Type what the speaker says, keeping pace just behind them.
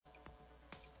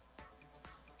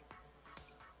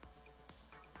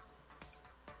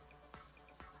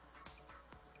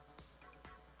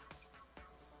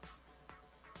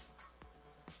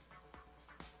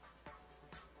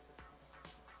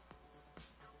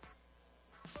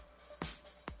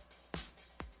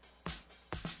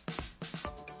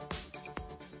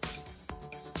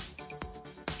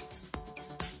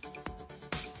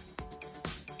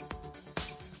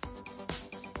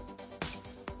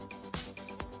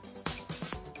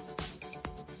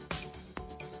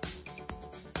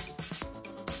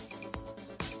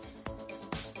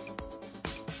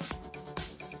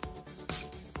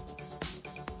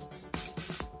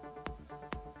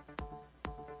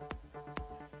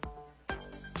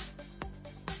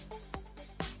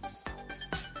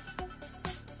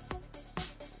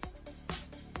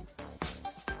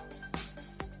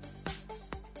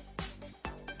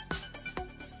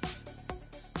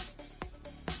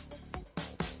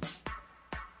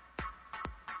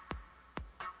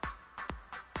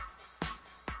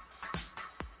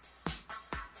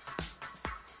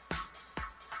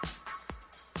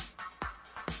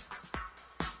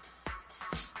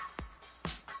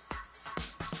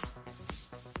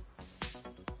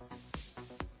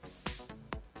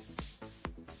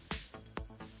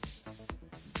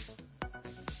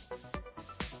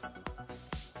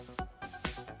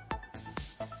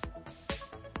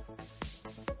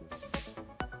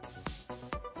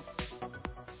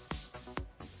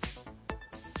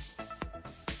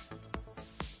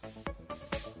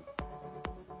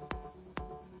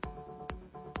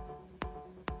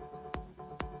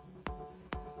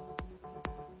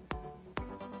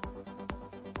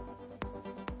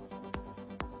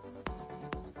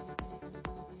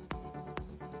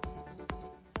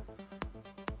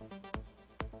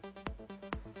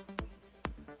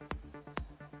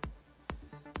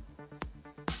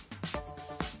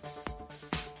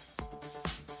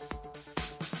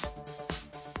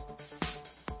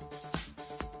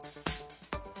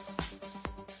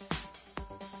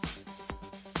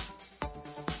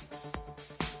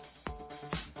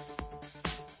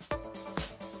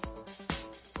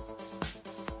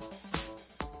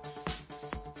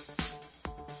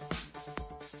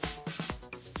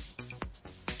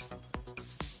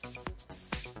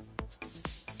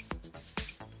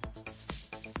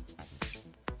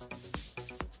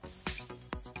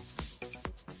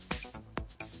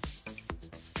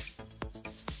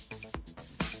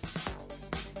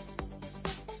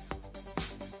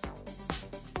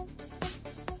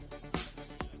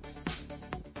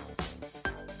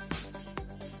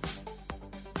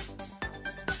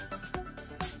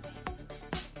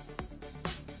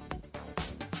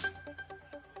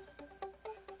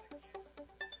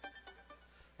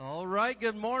right,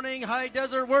 good morning, High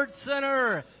Desert Word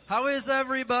Center. How is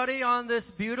everybody on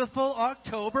this beautiful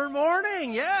October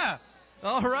morning? Yeah.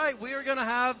 All right, we are going to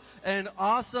have an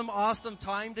awesome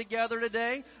time together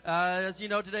today. As you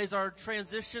know, today's our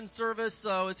transition service,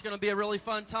 so it's going to be a really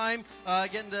fun time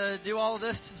getting to do all of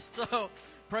this. So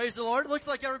praise the Lord. It looks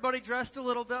like everybody dressed a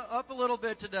little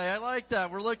bit today. I like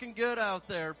that. We're looking good out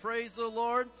there. Praise the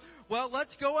Lord. Well,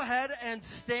 let's go ahead and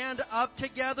stand up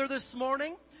together this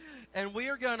morning. And we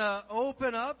are going to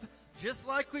open up, just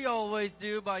like we always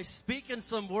do, by speaking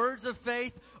some words of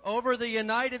faith over the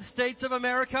United States of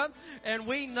America. And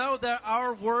we know that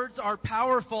our words are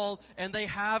powerful and they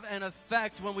have an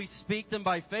effect when we speak them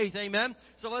by faith. Amen?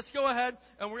 So let's go ahead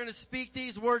and we're going to speak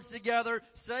these words together.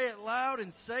 Say it loud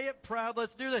and say it proud.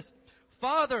 Let's do this.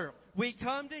 Father, we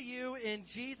come to you in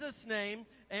Jesus' name,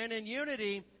 and in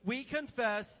unity we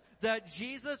confess that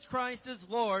Jesus Christ is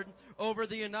Lord over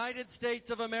the United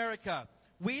States of America.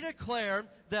 We declare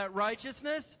that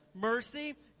righteousness,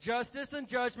 mercy, justice, and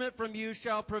judgment from you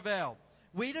shall prevail.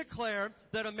 We declare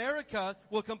that America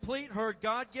will complete her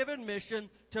God-given mission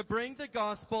to bring the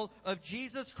gospel of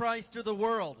Jesus Christ to the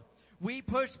world. We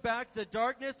push back the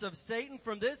darkness of Satan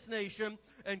from this nation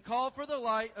and call for the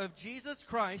light of Jesus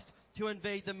Christ to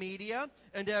invade the media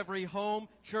and every home,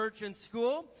 church, and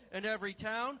school, and every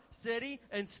town, city,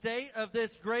 and state of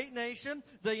this great nation,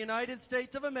 the United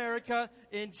States of America.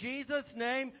 In Jesus'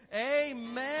 name,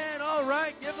 amen. All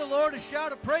right, give the Lord a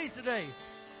shout of praise today.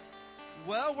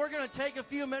 Well, we're going to take a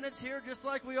few minutes here, just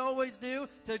like we always do,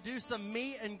 to do some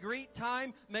meet and greet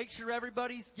time. Make sure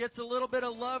everybody gets a little bit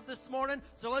of love this morning.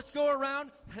 So let's go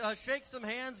around, shake some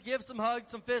hands, give some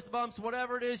hugs, some fist bumps,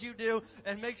 whatever it is you do,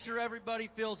 and make sure everybody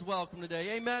feels welcome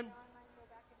today. Amen.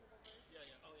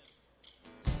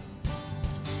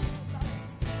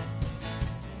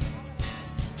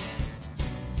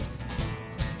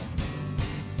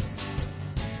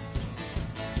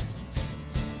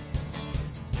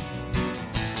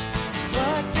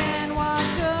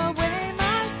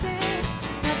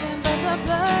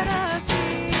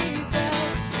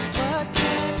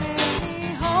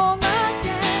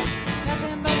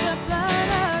 Nothing but the blood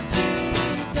of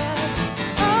Jesus.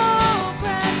 Oh,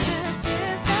 precious.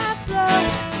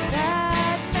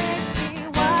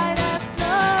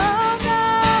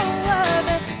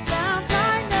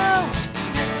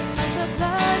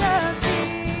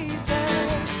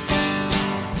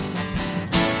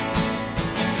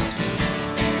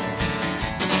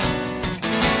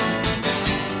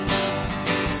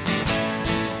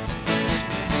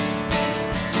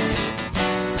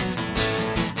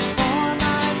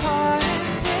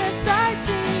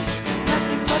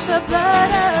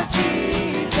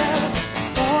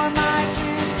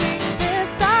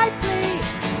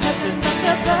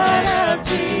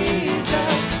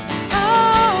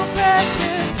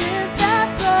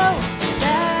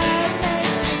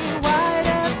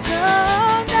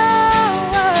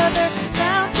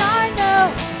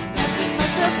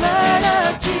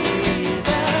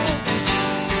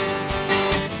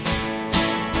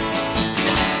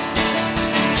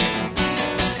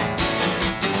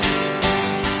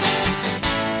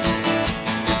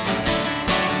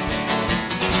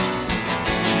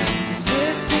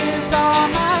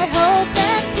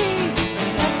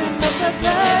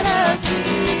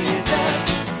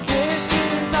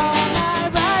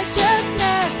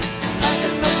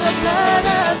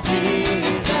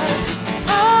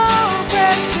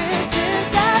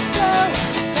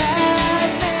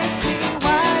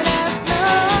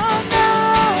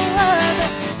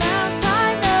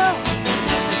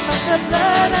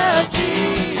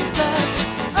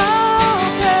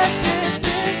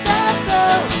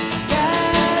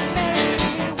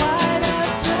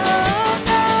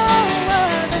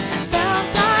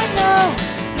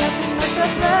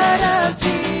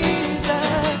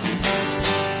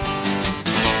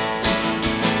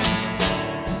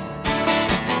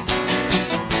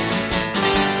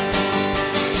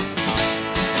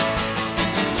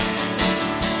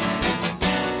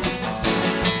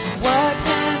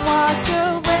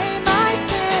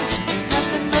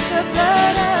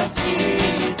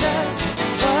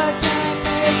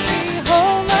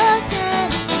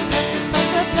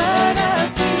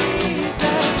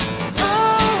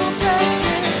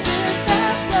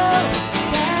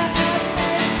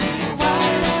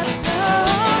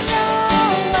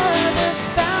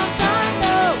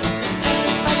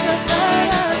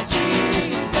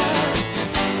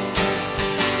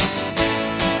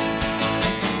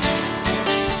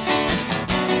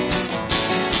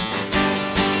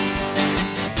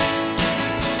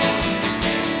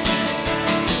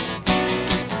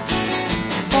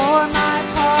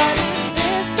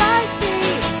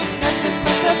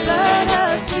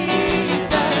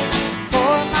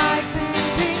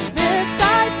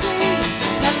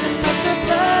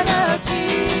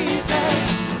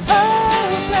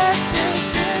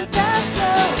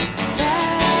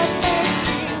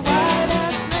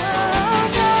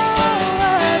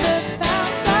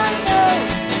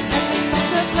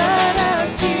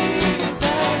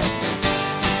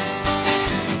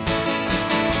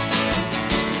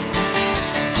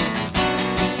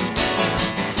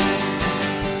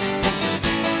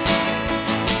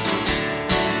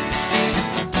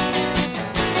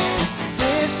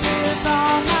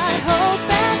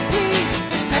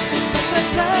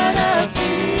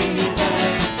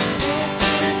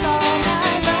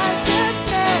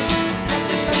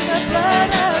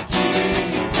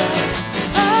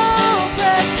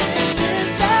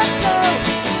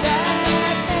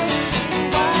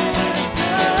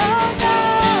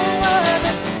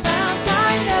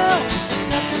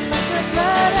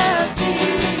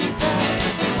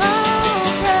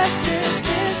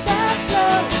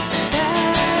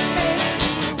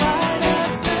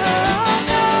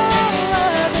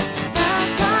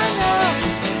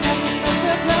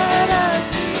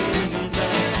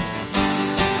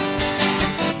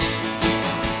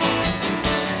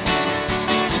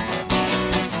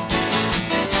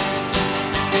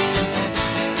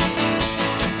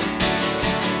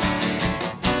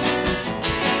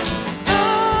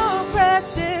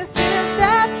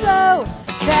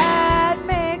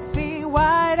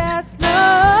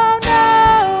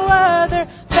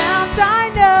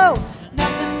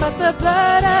 the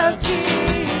blood of Jesus.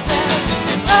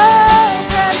 Oh,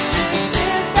 precious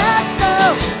is that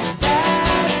flow that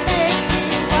makes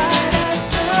me white as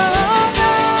snow.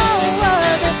 No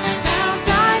other fount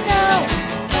I know,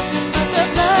 nothing but the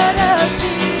blood of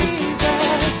Jesus.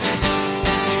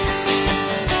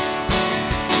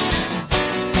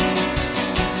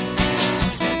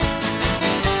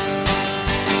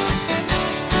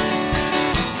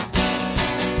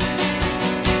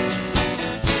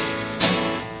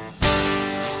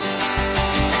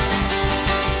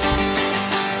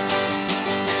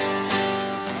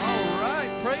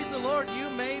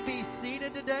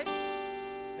 Today.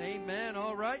 Amen.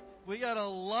 All right. We got a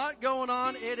lot going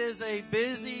on. It is a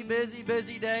busy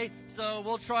day. So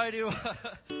we'll try to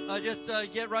just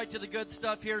get right to the good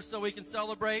stuff here so we can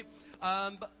celebrate.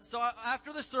 So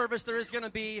after the service, there is going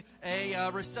to be a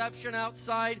reception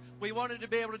outside. We wanted to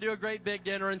be able to do a great big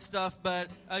dinner and stuff, but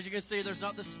as you can see, there's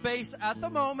not the space at the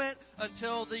moment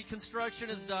until the construction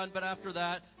is done. But after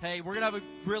that, hey, we're going to have a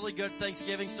really good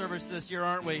Thanksgiving service this year,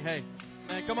 aren't we? Hey,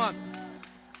 man, come on.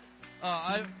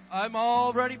 I'm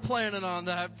already planning on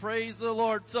that. Praise the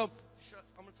Lord. So,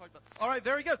 I'm going to talk about. All right,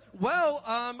 very good. Well,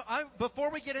 before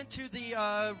we get into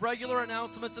the regular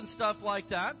announcements and stuff like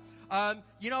that, I'm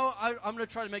going to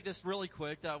try to make this really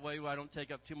quick. That way, I don't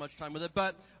take up too much time with it.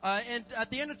 But and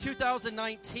at the end of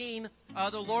 2019,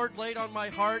 the Lord laid on my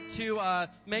heart to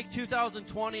make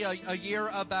 2020 a year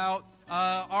about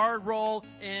our role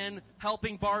in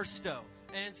helping Barstow.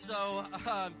 And so,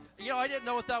 I didn't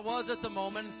know what that was at the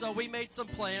moment, and so we made some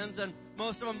plans, and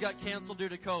most of them got canceled due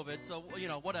to COVID, so,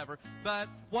 whatever. But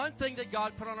one thing that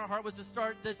God put on our heart was to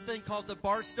start this thing called the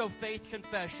Barstow Faith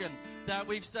Confession that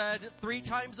we've said 3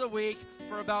 times a week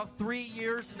for about 3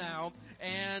 years now.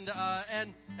 And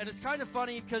it's kind of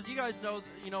funny because you guys know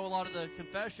a lot of the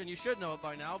confession. You should know it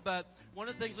by now, but one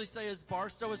of the things we say is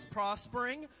Barstow is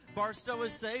prospering, Barstow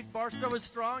is safe, Barstow is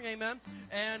strong, amen.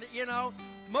 And,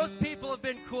 most people have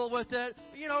been cool with it.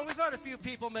 We've had a few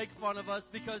people make fun of us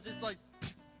because it's like,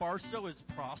 Barstow is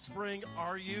prospering?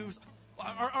 Are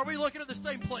we looking at the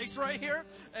same place right here?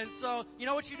 And so, you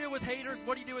know what you do with haters?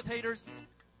 What do you do with haters?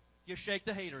 You shake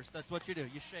the haters. That's what you do.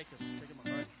 You shake them. Shake them up,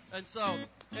 right? And so,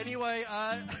 anyway,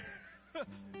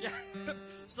 yeah.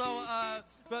 So,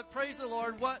 but praise the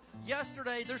Lord.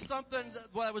 Yesterday, there's something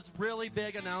that was really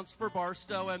big announced for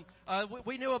Barstow, and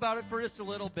we knew about it for just a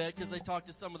little bit because they talked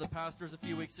to some of the pastors a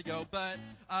few weeks ago. But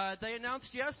they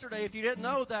announced yesterday, if you didn't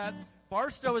know that,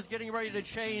 Barstow is getting ready to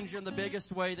change in the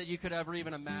biggest way that you could ever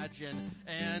even imagine.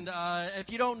 And if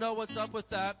you don't know what's up with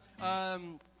that,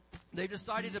 they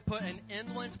decided to put an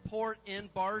inland port in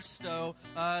Barstow.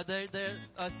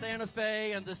 Santa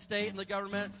Fe and the state and the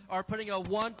government are putting a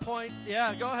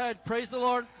yeah, go ahead. Praise the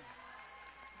Lord.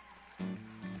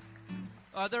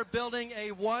 They're building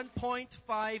a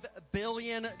 $1.5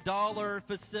 billion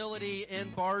facility in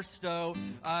Barstow.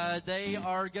 They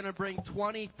are going to bring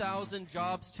 20,000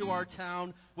 jobs to our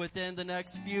town within the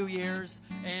next few years,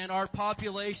 and our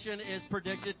population is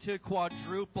predicted to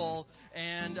quadruple.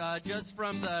 And just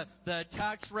from the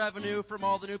tax revenue from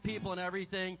all the new people and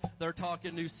everything, they're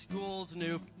talking new schools,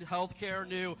 new healthcare,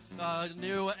 new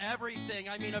everything.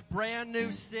 I mean, a brand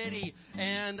new city.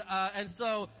 And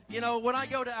so, when I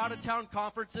go to out of town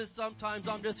conferences, sometimes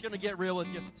I'm just going to get real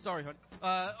with you. Sorry, honey.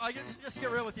 I just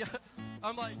get real with you.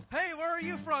 I'm like, hey, where are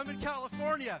you from in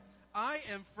California? I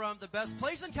am from the best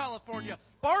place in California,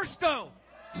 Barstow.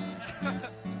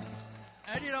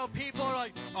 And people are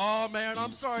like, oh man,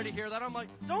 I'm sorry to hear that. I'm like,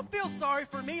 don't feel sorry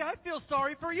for me. I feel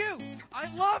sorry for you.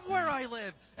 I love where I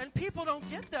live. And people don't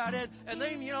get that. And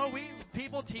then,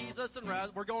 people tease us and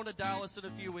we're going to Dallas in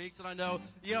a few weeks. And I know,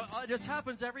 it just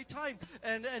happens every time.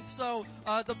 And so,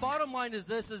 the bottom line is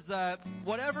this, is that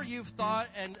whatever you've thought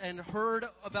and heard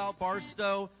about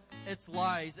Barstow, it's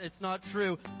lies. It's not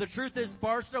true. The truth is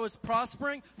Barstow is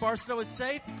prospering. Barstow is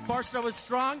safe. Barstow is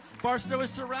strong. Barstow is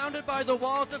surrounded by the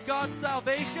walls of God's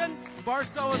salvation.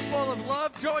 Barstow is full of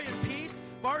love, joy, and peace.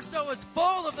 Barstow is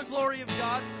full of the glory of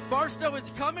God. Barstow is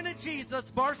coming to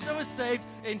Jesus. Barstow is saved.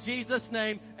 In Jesus'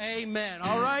 name, amen.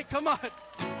 All right, come on.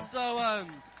 So,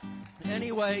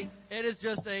 anyway, it is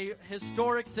just a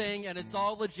historic thing, and it's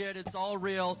all legit, it's all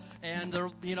real, and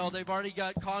they've already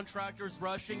got contractors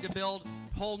rushing to build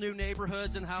whole new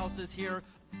neighborhoods and houses here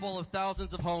full of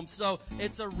thousands of homes. So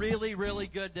it's a really, really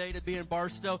good day to be in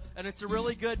Barstow, and it's a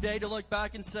really good day to look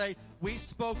back and say, we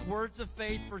spoke words of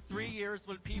faith for 3 years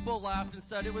when people laughed and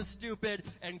said it was stupid,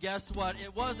 and guess what?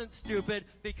 It wasn't stupid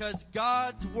because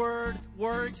God's word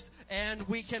works, and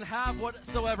we can have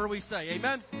whatsoever we say.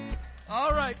 Amen?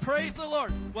 All right, praise the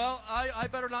Lord. Well, I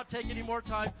better not take any more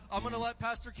time. I'm going to let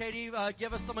Pastor Katie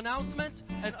give us some announcements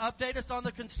and update us on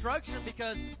the construction,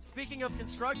 because speaking of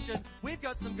construction, we've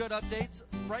got some good updates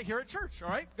right here at church. All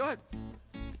right, go ahead.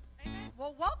 Amen.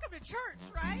 Well, welcome to church,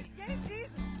 right? Yay,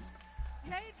 Jesus.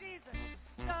 Yay, Jesus.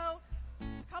 So,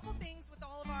 a couple things with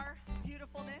all of our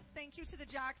beautifulness. Thank you to the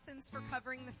Jacksons for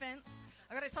covering the fence.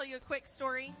 I got to tell you a quick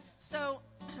story. So,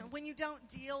 when you don't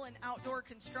deal in outdoor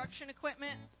construction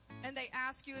equipment and they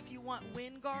ask you if you want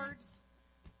wind guards,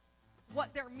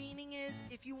 what their meaning is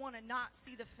if you want to not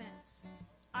see the fence.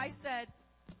 I said,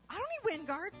 I don't need wind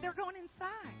guards. They're going inside.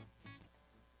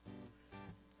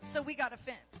 So we got a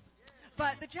fence.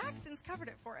 But the Jacksons covered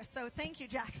it for us. So thank you,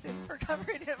 Jacksons, for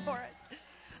covering it for us.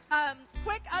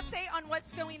 Quick update on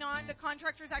what's going on. The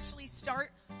contractors actually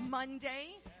start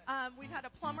Monday. We've had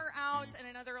a plumber out and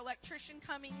another electrician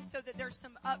coming, so that there's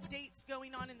some updates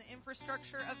going on in the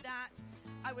infrastructure of that.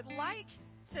 I would like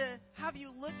to have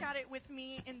you look at it with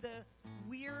me in the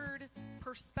weird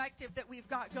perspective that we've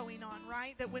got going on,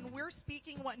 right? That when we're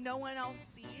speaking what no one else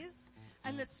sees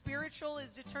and the spiritual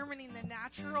is determining the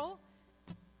natural,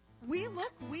 we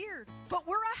look weird, but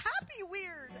we're a happy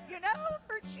weird,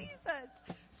 for Jesus.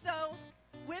 So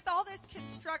with all this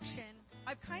construction,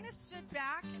 I've kind of stood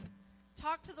back and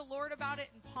talked to the Lord about it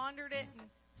and pondered it and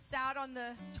sat on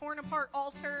the torn apart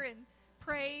altar and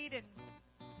prayed and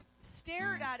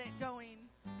stared at it going,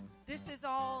 this is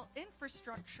all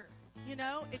infrastructure.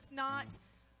 It's not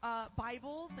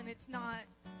Bibles, and it's not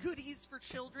goodies for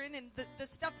children and the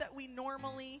stuff that we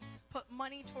normally put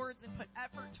money towards and put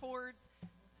effort towards,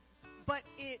 but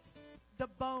it's the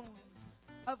bones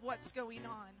of what's going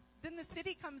on. Then the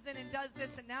city comes in and does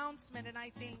this announcement, and I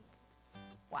think,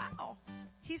 wow,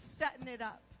 he's setting it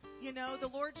up. The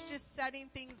Lord's just setting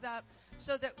things up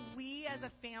so that we as a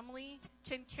family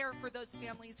can care for those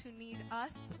families who need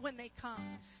us when they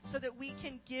come, so that we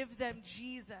can give them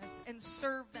Jesus and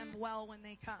serve them well when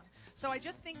they come. So I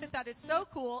just think that is so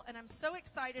cool, and I'm so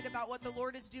excited about what the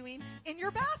Lord is doing in your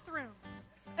bathrooms.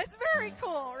 It's very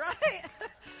cool, right?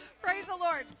 Praise the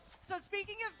Lord. So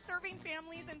speaking of serving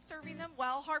families and serving them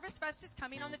well, Harvest Fest is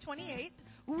coming on the 28th.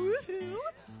 Woohoo!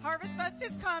 Harvest Fest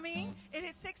is coming. It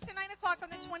is 6 to 9 o'clock on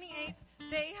the 28th.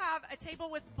 They have a table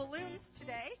with balloons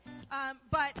today,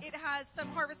 but it has some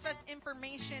Harvest Fest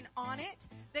information on it.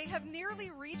 They have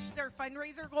nearly reached their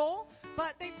fundraiser goal,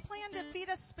 but they plan to feed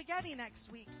us spaghetti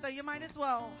next week, so you might as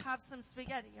well have some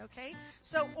spaghetti, okay?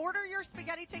 So order your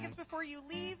spaghetti tickets before you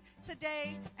leave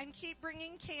today, and keep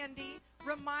bringing candy.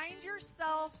 Remind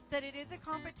yourself that it is a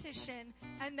competition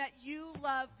and that you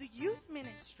love the youth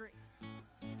ministry.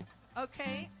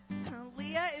 Okay?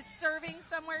 Leah is serving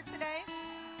somewhere today.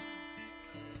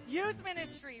 Youth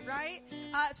ministry, right?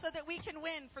 So that we can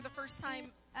win for the first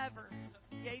time ever.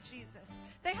 Yay, Jesus.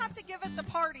 They have to give us a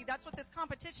party. That's what this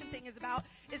competition thing is about,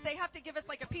 is they have to give us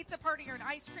like a pizza party or an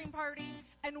ice cream party.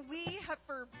 And we have,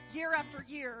 for year after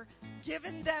year,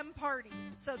 given them parties.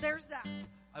 So there's that.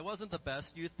 I wasn't the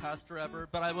best youth pastor ever,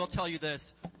 but I will tell you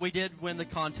this. We did win the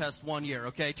contest one year,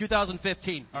 okay?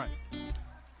 2015. All right.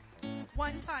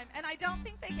 One time. And I don't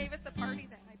think they gave us a party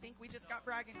then. I think we just got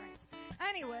bragging rights.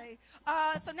 Anyway,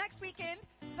 so next weekend,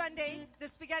 Sunday, the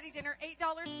spaghetti dinner,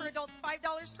 $8 for adults,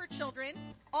 $5 for children.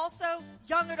 Also,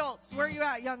 young adults. Where are you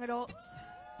at, young adults?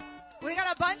 We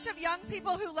got a bunch of young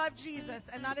people who love Jesus,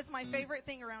 and that is my favorite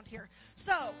thing around here.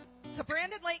 So, the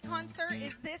Brandon Lake concert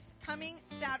is this coming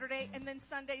Saturday, and then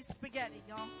Sunday's spaghetti,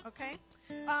 y'all, okay?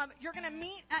 You're gonna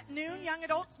meet at noon, young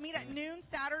adults meet at noon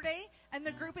Saturday, and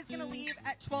the group is gonna leave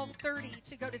at 12:30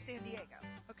 to go to San Diego,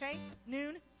 okay?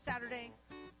 Noon, Saturday,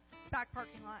 back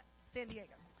parking lot, San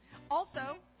Diego.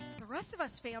 Also, the rest of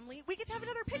us family, we get to have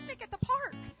another picnic at the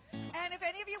park. And if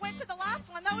any of you went to the last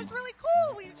one, that was really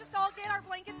cool. We just all get our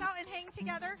blankets out and hang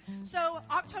together. So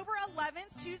October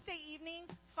 11th, Tuesday evening,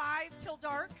 5 till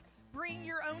dark. Bring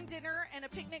your own dinner and a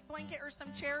picnic blanket or some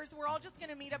chairs. We're all just going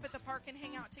to meet up at the park and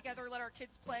hang out together, let our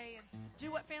kids play, and do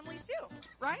what families do,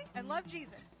 right? And love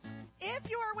Jesus. If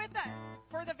you are with us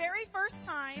for the very first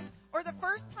time or the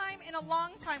first time in a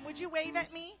long time, would you wave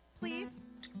at me, please?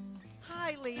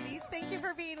 Hi, ladies. Thank you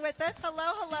for being with us.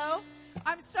 Hello, hello.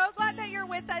 I'm so glad that you're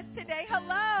with us today.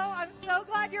 Hello. I'm so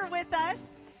glad you're with us.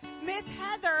 Miss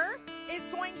Heather is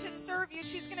going to serve you.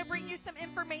 She's going to bring you some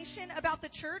information about the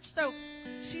church. So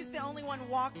she's the only one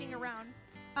walking around.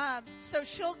 So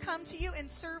she'll come to you and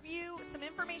serve you some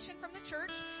information from the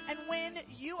church. And when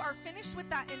you are finished with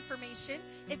that information,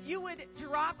 if you would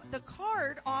drop the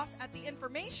card off at the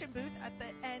information booth at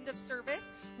the end of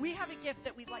service, we have a gift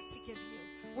that we'd like to give you.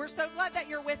 We're so glad that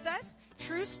you're with us.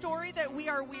 True story that we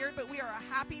are weird, but we are a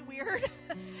happy weird.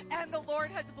 And the Lord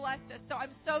has blessed us. So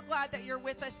I'm so glad that you're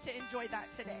with us to enjoy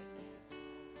that today.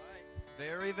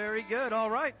 Very, very good. All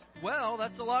right. Well,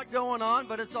 that's a lot going on,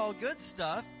 but it's all good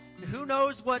stuff. Who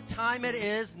knows what time it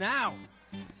is now?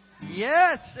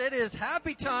 Yes, it is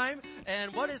happy time.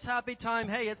 And what is happy time?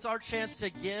 Hey, it's our chance to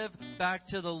give back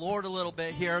to the Lord a little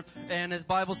bit here. And His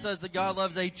Bible says that God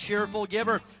loves a cheerful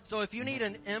giver. So if you need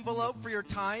an envelope for your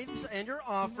tithes and your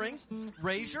offerings,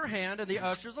 raise your hand and the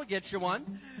ushers will get you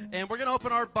one. And we're going to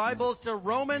open our Bibles to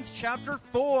Romans chapter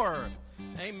 4.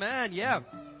 Amen. Yeah.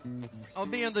 I'll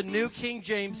be in the New King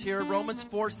James here, Romans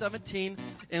 4:17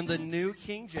 in the New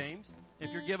King James.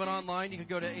 If you're giving online, you can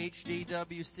go to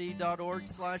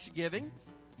hdwc.org/giving.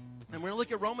 And we're going to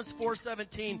look at Romans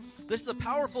 4:17. This is a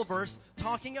powerful verse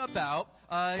talking about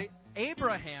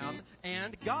Abraham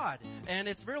and God. And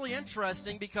it's really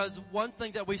interesting because one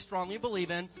thing that we strongly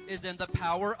believe in is in the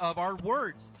power of our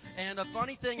words. And a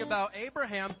funny thing about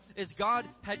Abraham is God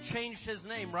had changed his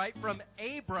name, right? From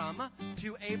Abram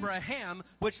to Abraham,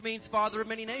 which means father of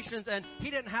many nations, and he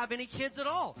didn't have any kids at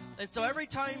all. And so every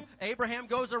time Abraham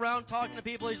goes around talking to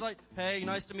people, he's like, hey,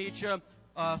 nice to meet you.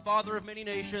 Father of many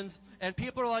nations. And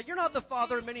people are like, you're not the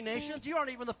father of many nations. You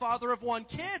aren't even the father of one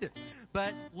kid.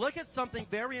 But look at something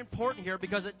very important here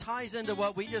because it ties into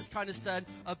what we just kind of said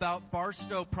about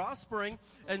Barstow prospering.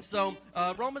 And so,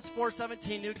 Romans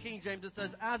 4:17, New King James, it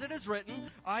says, as it is written,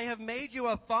 I have made you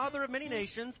a father of many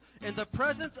nations in the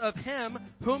presence of him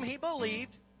whom he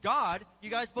believed, God.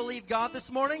 You guys believe God this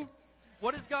morning?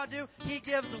 What does God do? He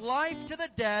gives life to the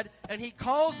dead, and He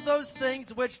calls those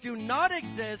things which do not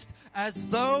exist as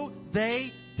though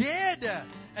they did.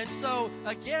 And so,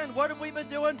 again, what have we been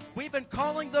doing? We've been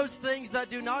calling those things that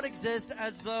do not exist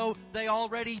as though they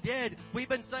already did. We've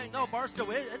been saying, no, Barstow,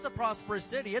 it's a prosperous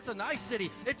city. It's a nice city.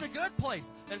 It's a good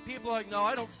place. And people are like, no,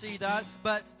 I don't see that.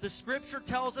 But the scripture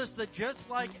tells us that just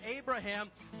like Abraham,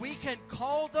 we can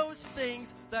call those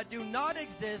things that do not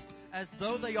exist as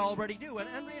though they already do. And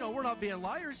you know, we're not being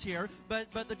liars here, but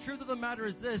the truth of the matter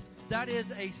is this, that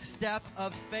is a step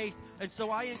of faith. And so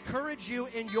I encourage you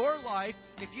in your life,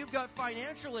 if you've got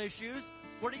financial issues,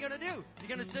 what are you going to do? You're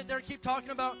going to sit there and keep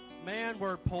talking about, man,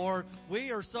 we're poor.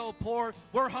 We are so poor.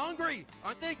 We're hungry.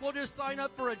 I think we'll just sign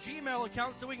up for a Gmail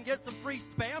account so we can get some free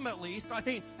spam at least. I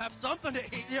mean, have something to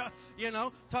eat. Yeah, you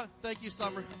know. Thank you,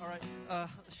 Summer. All right.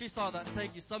 She saw that.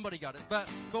 Thank you. Somebody got it. But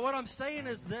what I'm saying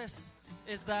is this,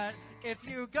 is that if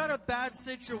you got a bad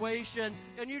situation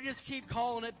and you just keep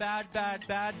calling it bad,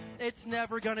 it's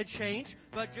never going to change.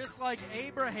 But just like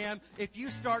Abraham, if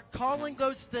you start calling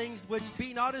those things which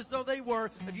be not as though they were,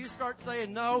 if you start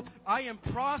saying, no, I am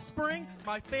prospering,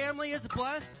 my family is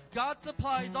blessed, God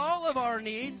supplies all of our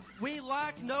needs, we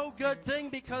lack no good thing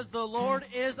because the Lord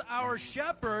is our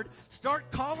shepherd.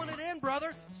 Start calling it in,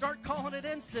 brother. Start calling it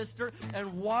in, sister,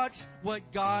 and watch what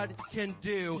God can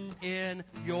do in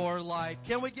your life.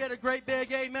 Can we get a great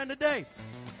big amen today?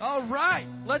 All right,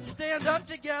 let's stand up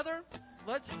together.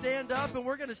 Let's stand up and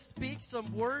we're going to speak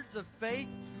some words of faith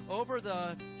over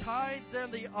the tithes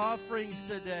and the offerings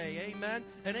today. Amen.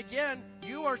 And again,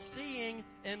 you are seeing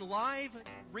in live,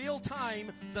 real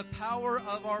time, the power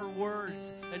of our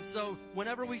words. And so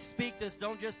whenever we speak this,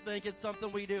 don't just think it's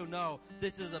something we do. No,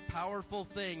 this is a powerful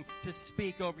thing to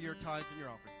speak over your tithes and your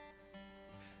offerings.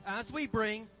 As we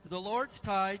bring the Lord's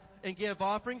tithe and give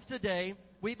offerings today,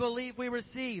 we believe we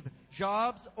receive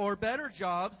jobs or better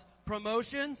jobs,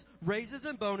 promotions, raises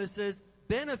and bonuses,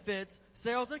 benefits,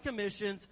 sales and commissions,